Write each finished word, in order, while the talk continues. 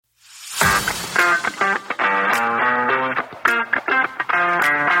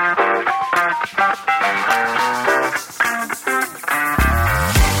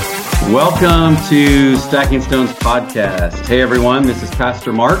Welcome to Stacking Stones podcast. Hey everyone, this is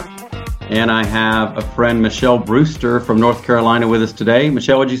Pastor Mark, and I have a friend, Michele Brewster from North Carolina with us today.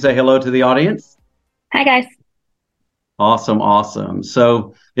 Michele, would you say hello to the audience? Hi guys. Awesome.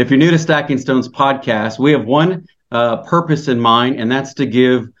 So if you're new to Stacking Stones podcast, we have one purpose in mind, and that's to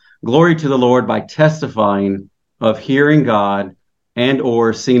give glory to the Lord by testifying of hearing God and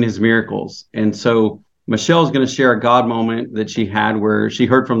or seeing his miracles. And so Michele is going to share a God moment that she had where she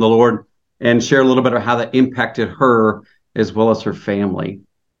heard from the Lord and share a little bit of how that impacted her as well as her family.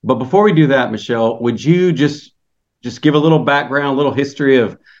 But before we do that, Michele, would you just give a little background, a little history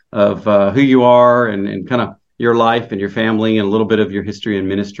of who you are and kind of your life and your family and a little bit of your history and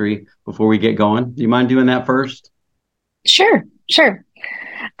ministry before we get going? Do you mind doing that first? Sure.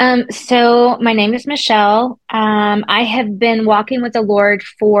 So my name is Michele. I have been walking with the Lord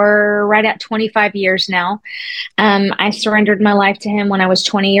for right at 25 years now. I surrendered my life to him when I was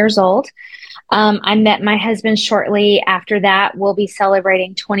 20 years old. I met my husband shortly after that. We'll be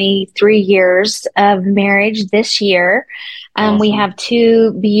celebrating 23 years of marriage this year. Awesome. We have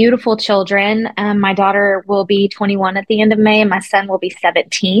two beautiful children. My daughter will be 21 at the end of May, and my son will be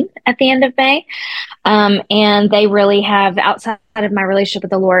 17 at the end of May. And they really have, outside of my relationship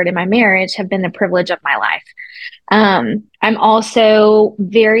with the Lord and my marriage, have been the privilege of my life. I'm also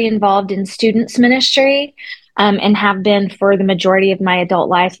very involved in students ministry. And have been for the majority of my adult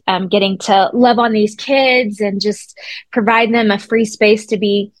life, getting to love on these kids and just provide them a free space to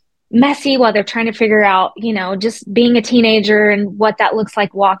be messy while they're trying to figure out, just being a teenager and what that looks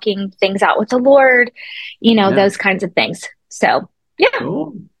like, walking things out with the Lord, those kinds of things. So, yeah.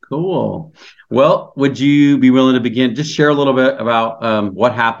 Cool. Well, would you be willing to begin? Just share a little bit about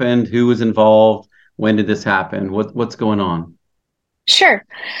what happened, who was involved, when did this happen, what's going on? Sure.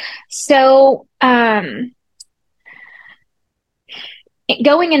 So,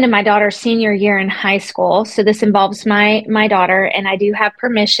 going into my daughter's senior year in high school, so this involves my daughter, and I do have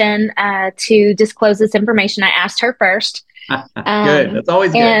permission to disclose this information. I asked her first. Good. That's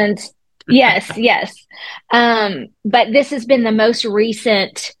always good. And yes. But this has been the most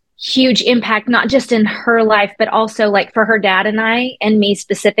recent huge impact, not just in her life, but also like for her dad and I and me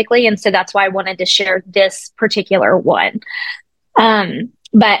specifically. And so that's why I wanted to share this particular one.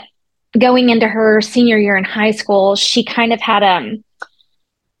 But going into her senior year in high school, she kind of had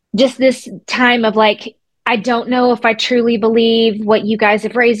just this time of like, I don't know if I truly believe what you guys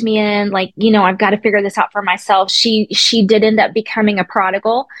have raised me in. Like, I've got to figure this out for myself. She did end up becoming a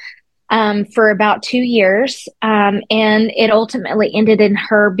prodigal for about 2 years. And it ultimately ended in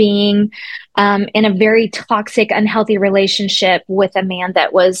her being in a very toxic, unhealthy relationship with a man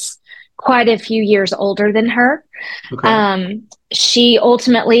that was quite a few years older than her. Okay. She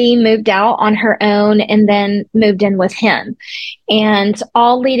ultimately moved out on her own and then moved in with him. And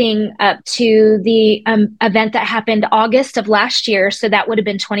all leading up to the event that happened August of last year, so that would have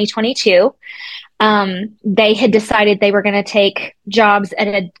been 2022, they had decided they were going to take jobs at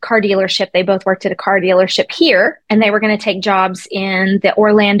a car dealership. They both worked at a car dealership here, and they were going to take jobs in the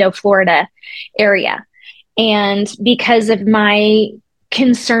Orlando, Florida area. And because of my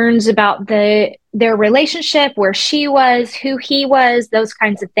concerns about their relationship, where she was, who he was, those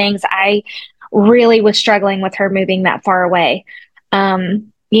kinds of things, I really was struggling with her moving that far away.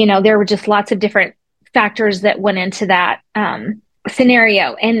 There were just lots of different factors that went into that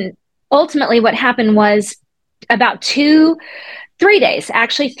scenario. And ultimately what happened was about 3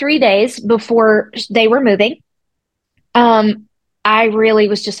 days before they were moving, I really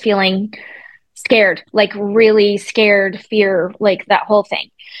was just feeling scared, like really scared, fear, like that whole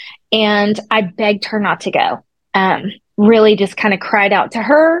thing. And I begged her not to go. Really just kind of cried out to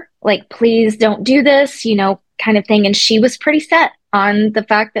her, like, please don't do this, kind of thing. And she was pretty set on the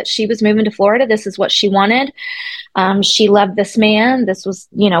fact that she was moving to Florida. This is what she wanted. She loved this man. This was,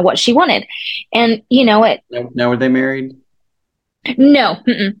 what she wanted. And, Now, were they married? No,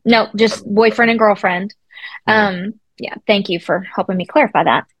 just boyfriend and girlfriend. Yeah. Thank you for helping me clarify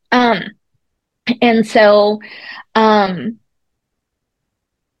that. And so, at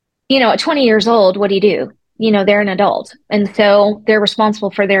 20 years old, what do? They're an adult. And so they're responsible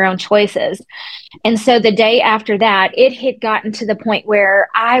for their own choices. And so the day after that, it had gotten to the point where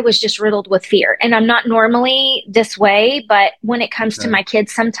I was just riddled with fear. And I'm not normally this way, but when it comes to my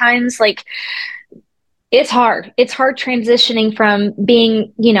kids, sometimes like it's hard. It's hard transitioning from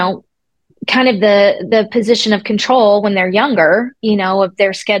being, kind of the position of control when they're younger, of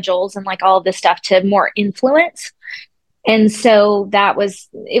their schedules and like all of this stuff to more influence. And so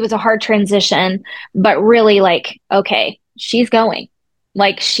it was a hard transition, but really like, okay, she's going.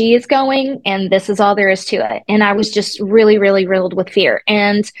 Like, she is going, and this is all there is to it. And I was just really, really riddled with fear.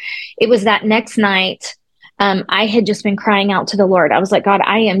 And it was that next night, I had just been crying out to the Lord. I was like, God,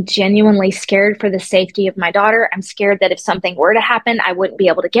 I am genuinely scared for the safety of my daughter. I'm scared that if something were to happen, I wouldn't be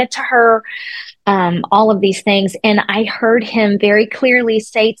able to get to her, all of these things. And I heard him very clearly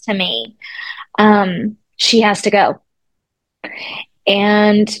say to me, she has to go.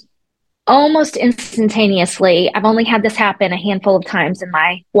 And almost instantaneously, I've only had this happen a handful of times in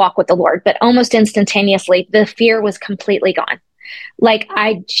my walk with the Lord, but almost instantaneously, the fear was completely gone. Like,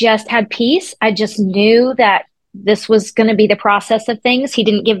 I just had peace. I just knew that this was going to be the process of things. He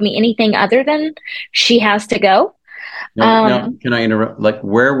didn't give me anything other than she has to go. Now, can I interrupt? Like,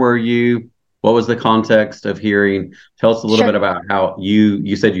 where were you? What was the context of hearing? Tell us a little bit about how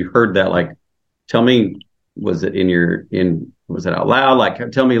you said you heard that. Like, tell me, was it was it out loud?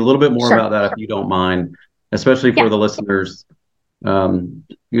 Like, tell me a little bit more about that, if you don't mind, especially for the listeners. Would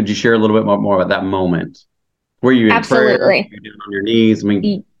you share a little bit more about that moment? Were you in Absolutely. prayer? Were you down on your knees? I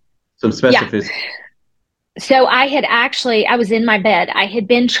mean, some specificity. So I was in my bed. I had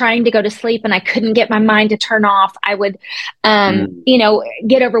been trying to go to sleep and I couldn't get my mind to turn off. I would,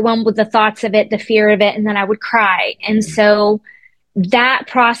 get overwhelmed with the thoughts of it, the fear of it, and then I would cry. And so that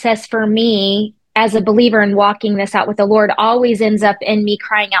process for me as a believer in walking this out with the Lord always ends up in me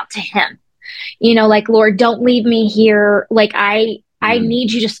crying out to him. Like, Lord, don't leave me here. Like, I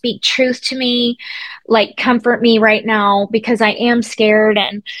need you to speak truth to me, like, comfort me right now, because I am scared,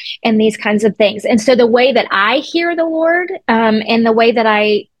 and these kinds of things. And so the way that I hear the Lord, and the way that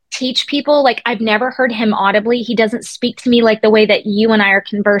I teach people, like, I've never heard him audibly. He doesn't speak to me like the way that you and I are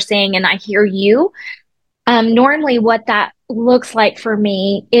conversing and I hear you. Normally what that looks like for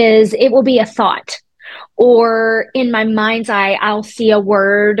me is it will be a thought, or in my mind's eye, I'll see a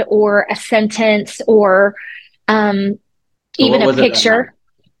word or a sentence, or even a picture.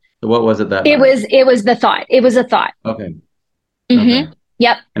 So what was it that it night? It was the thought. It was a thought. Okay. Okay.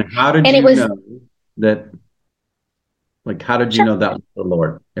 Yep. And how did you know that? Like, how did you know that was the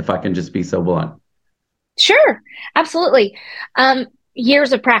Lord? If I can just be so blunt. Sure, absolutely.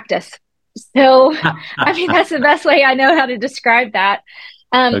 Years of practice. So, I mean, that's the best way I know how to describe that.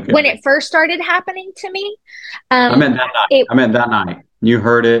 When it first started happening to me, I meant that night. You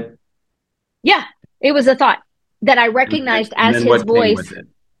heard it. Yeah, it was a thought that I recognized as his voice.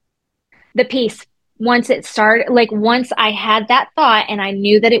 The peace. Once it started, like, once I had that thought and I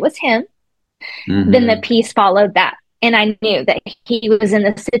knew that it was him, then the peace followed that. And I knew that he was in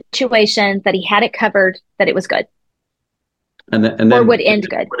the situation, that he had it covered, that it was good. And then or would end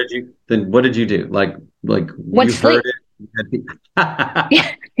good. What did you do? Like you heard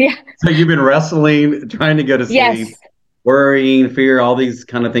it. Yeah. So you've been wrestling, trying to go to sleep, worrying, fear, all these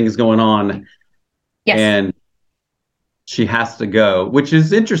kind of things going on. Yes. And she has to go, which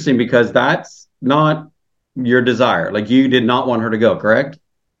is interesting because that's not your desire. Like, you did not want her to go, correct?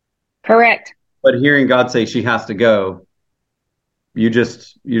 Correct. But hearing God say she has to go, you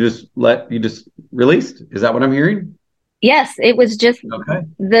just released. Is that what I'm hearing? Yes, it was just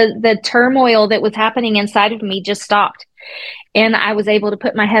the turmoil that was happening inside of me just stopped. And I was able to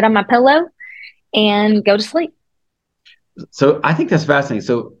put my head on my pillow and go to sleep. So I think that's fascinating.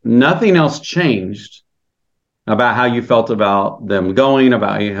 So nothing else changed about how you felt about them going,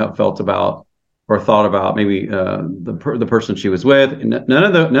 about how you felt about or thought about maybe the person she was with.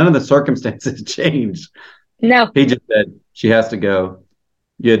 None of the circumstances changed. No. He just said she has to go.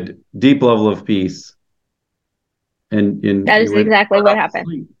 You had deep level of peace. And that is exactly what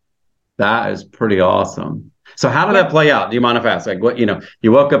happened. That is pretty awesome. So how did that play out? Do you mind if I ask? Like, what,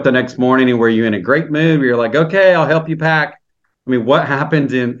 you woke up the next morning and were you in a great mood? Where you're like, okay, I'll help you pack. I mean, what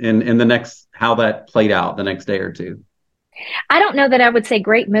happened in the next, how that played out the next day or two? I don't know that I would say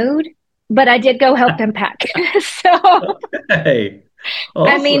great mood, but I did go help them pack. So, okay.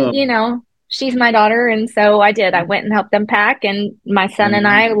 Awesome. I mean, she's my daughter. And so I did. I went and helped them pack, and my son and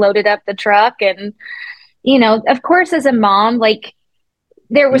I loaded up the truck. And, of course, as a mom, like,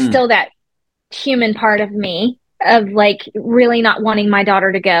 there was still that human part of me of, like, really not wanting my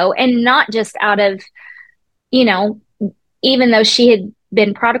daughter to go, and not just out of, even though she had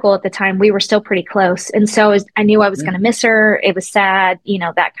been prodigal at the time, we were still pretty close. And so I knew I was going to miss her. It was sad,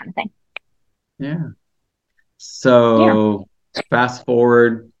 that kind of thing. Yeah. So fast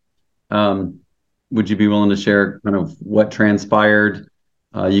forward, would you be willing to share kind of what transpired?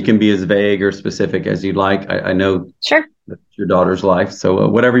 You can be as vague or specific as you'd like. I know that's your daughter's life. So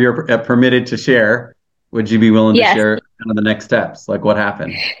whatever you're permitted to share, would you be willing to share kind of the next steps? Like, what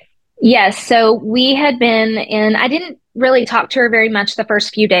happened? Yes. So we had been in, I didn't really talk to her very much the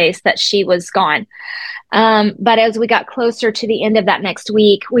first few days that she was gone. But as we got closer to the end of that next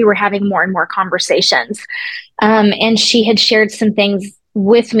week, we were having more and more conversations. And she had shared some things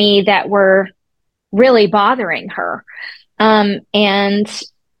with me that were really bothering her. And,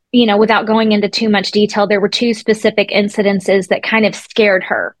 without going into too much detail, there were two specific incidences that kind of scared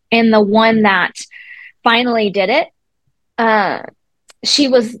her. And the one that finally did it, uh, she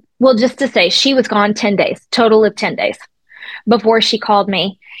was, well, just to say, she was gone 10 days, total of 10 days before she called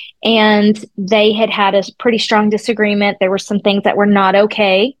me. And they had had a pretty strong disagreement. There were some things that were not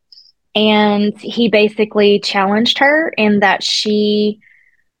okay. And he basically challenged her in that she,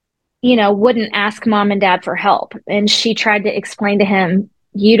 wouldn't ask mom and dad for help. And she tried to explain to him,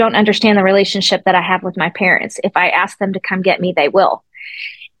 you don't understand the relationship that I have with my parents. If I ask them to come get me, they will.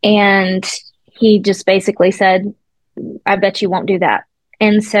 And he just basically said, I bet you won't do that.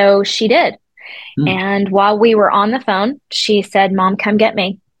 And so she did. Hmm. And while we were on the phone, she said, Mom, come get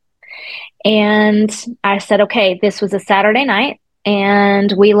me. And I said, okay, this was a Saturday night.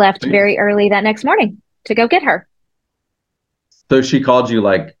 And we left very early that next morning to go get her. So she called you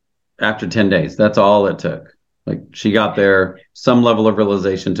like after 10 days. That's all it took. Like she got there, some level of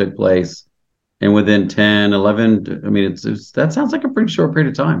realization took place. And within 10, 11, I mean, that sounds like a pretty short period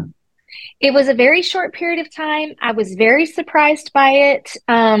of time. It was a very short period of time. I was very surprised by it.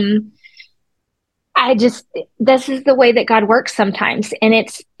 This is the way that God works sometimes. And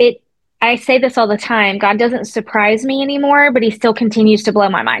I say this all the time. God doesn't surprise me anymore, but he still continues to blow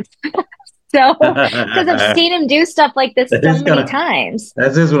my mind. So, because I've seen him do stuff like this so many times.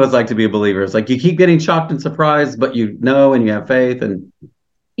 That is what it's like to be a believer. It's like you keep getting shocked and surprised, but you know and you have faith. And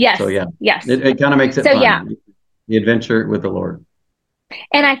yes, so, yeah, yes. It kind of makes it so, fun. Yeah. The adventure with the Lord.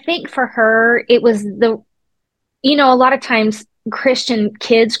 And I think for her, it was a lot of times Christian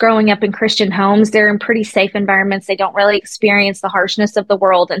kids growing up in Christian homes, they're in pretty safe environments. They don't really experience the harshness of the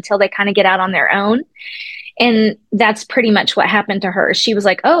world until they kind of get out on their own. And that's pretty much what happened to her. She was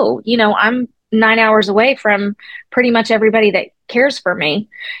like, oh, I'm 9 hours away from pretty much everybody that cares for me,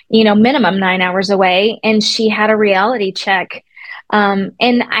 minimum 9 hours away. And she had a reality check. And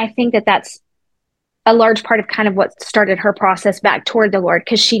I think that that's a large part of kind of what started her process back toward the Lord,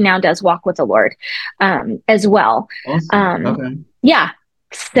 because she now does walk with the Lord as well. Awesome. Okay. Yeah.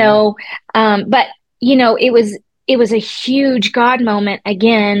 So, but it was a huge God moment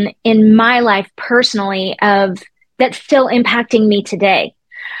again in my life personally of that's still impacting me today.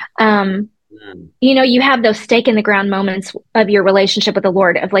 You have those stake in the ground moments of your relationship with the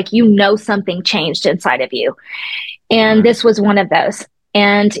Lord of like, something changed inside of you. And this was one of those.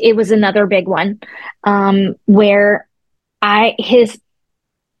 And it was another big one where his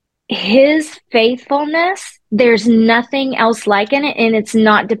faithfulness, there's nothing else like in it, and it's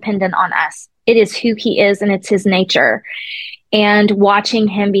not dependent on us. It is who he is, and it's his nature. And watching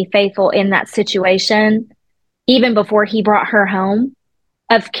him be faithful in that situation, even before he brought her home,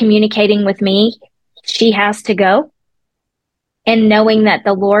 of communicating with me, she has to go. And knowing that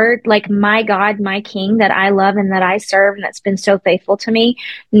the Lord, like my God, my King that I love and that I serve and that's been so faithful to me,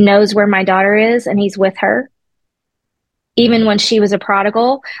 knows where my daughter is and he's with her. Even when she was a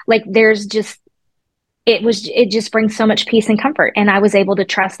prodigal, like it just brings so much peace and comfort. And I was able to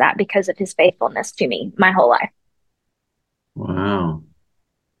trust that because of his faithfulness to me my whole life. Wow.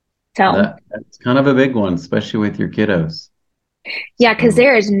 So that's kind of a big one, especially with your kiddos. Yeah, because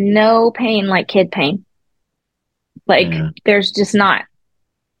there is no pain like kid pain. Like there's just not.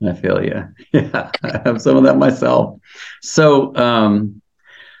 I feel you. Yeah, I have some of that myself. So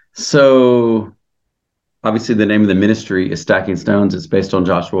obviously the name of the ministry is Stacking Stones. It's based on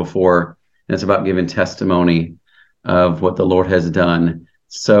Joshua 4, and it's about giving testimony of what the Lord has done.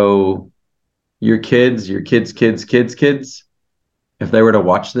 So your kids, if they were to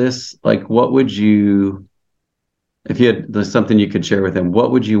watch this, like what would you, if you had there's something you could share with them,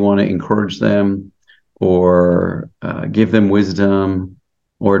 what would you want to encourage them or give them wisdom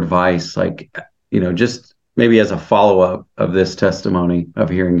or advice, like, just maybe as a follow-up of this testimony of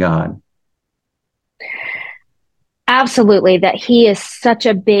hearing God? Absolutely, that he is such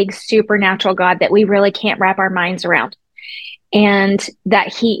a big supernatural God that we really can't wrap our minds around, and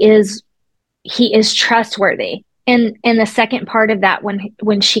that he is trustworthy. And the second part of that,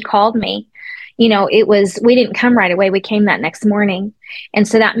 when she called me, we didn't come right away. We came that next morning. And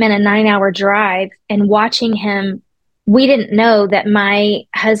so that meant a 9-hour drive, and watching him, we didn't know that my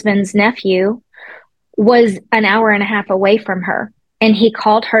husband's nephew was an hour and a half away from her. And he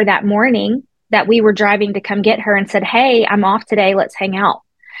called her that morning that we were driving to come get her and said, hey, I'm off today. Let's hang out.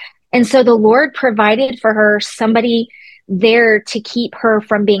 And so the Lord provided for her somebody there to keep her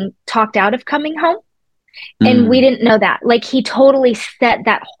from being talked out of coming home. And we Mm. didn't know that. Like, he totally set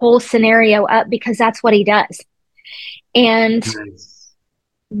that whole scenario up because that's what he does. And Nice.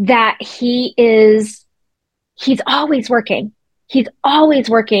 that he's always working. He's always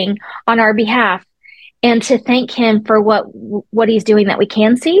working on our behalf. And to thank him for what he's doing that we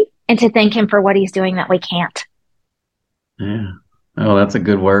can see, and to thank him for what he's doing that we can't. Yeah. Oh, that's a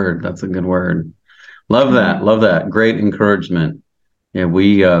good word. That's a good word. Love Mm-hmm. that. Love that. Great encouragement. Yeah,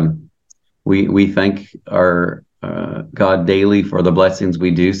 we thank our God daily for the blessings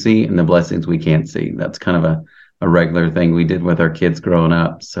we do see and the blessings we can't see. That's kind of a regular thing we did with our kids growing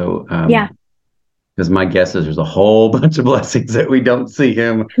up. So, Yeah. because my guess is there's a whole bunch of blessings that we don't see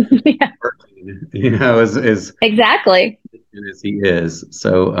him Yeah. working, as Exactly. as he is.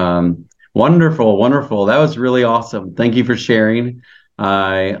 So, wonderful, wonderful. That was really awesome. Thank you for sharing.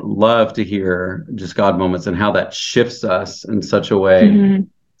 I love to hear just God moments and how that shifts us in such a way, Mm-hmm.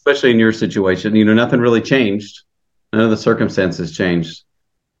 especially in your situation. Nothing really changed. None of the circumstances changed,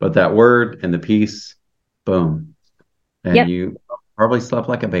 but that word and the peace, boom. And Yep. you probably slept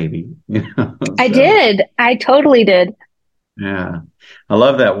like a baby. I So, did. I totally did. yeah, I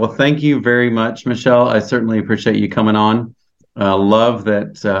love that. Well, thank you very much, Michele. I certainly appreciate you coming on. Love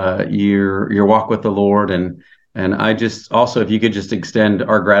that your walk with the Lord, and I just also, if you could just extend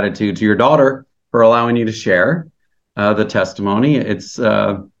our gratitude to your daughter for allowing you to share the testimony.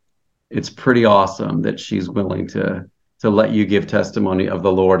 It's pretty awesome that she's willing to let you give testimony of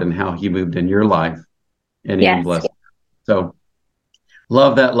the Lord and how He moved in your life and even Yes. blessed. So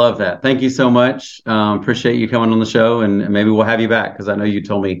love that, love that. Thank you so much. Appreciate you coming on the show, and maybe we'll have you back because I know you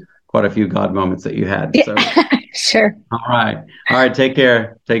told me quite a few God moments that you had. So, Yeah. Sure. all right. Take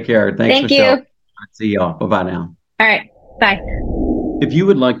care. Take care. Thanks, Thank Michele. you. See y'all. Bye bye now. All right. Bye. If you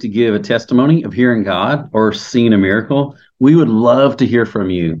would like to give a testimony of hearing God or seeing a miracle, we would love to hear from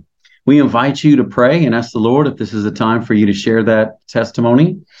you. We invite you to pray and ask the Lord if this is a time for you to share that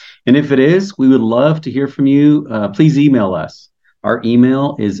testimony. And if it is, we would love to hear from you. Please email us. Our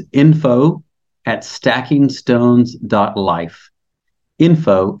email is info@stackingstones.life.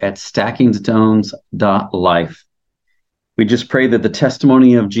 info@stackingstones.life. We just pray that the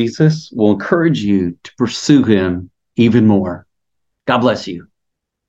testimony of Jesus will encourage you to pursue him even more. God bless you.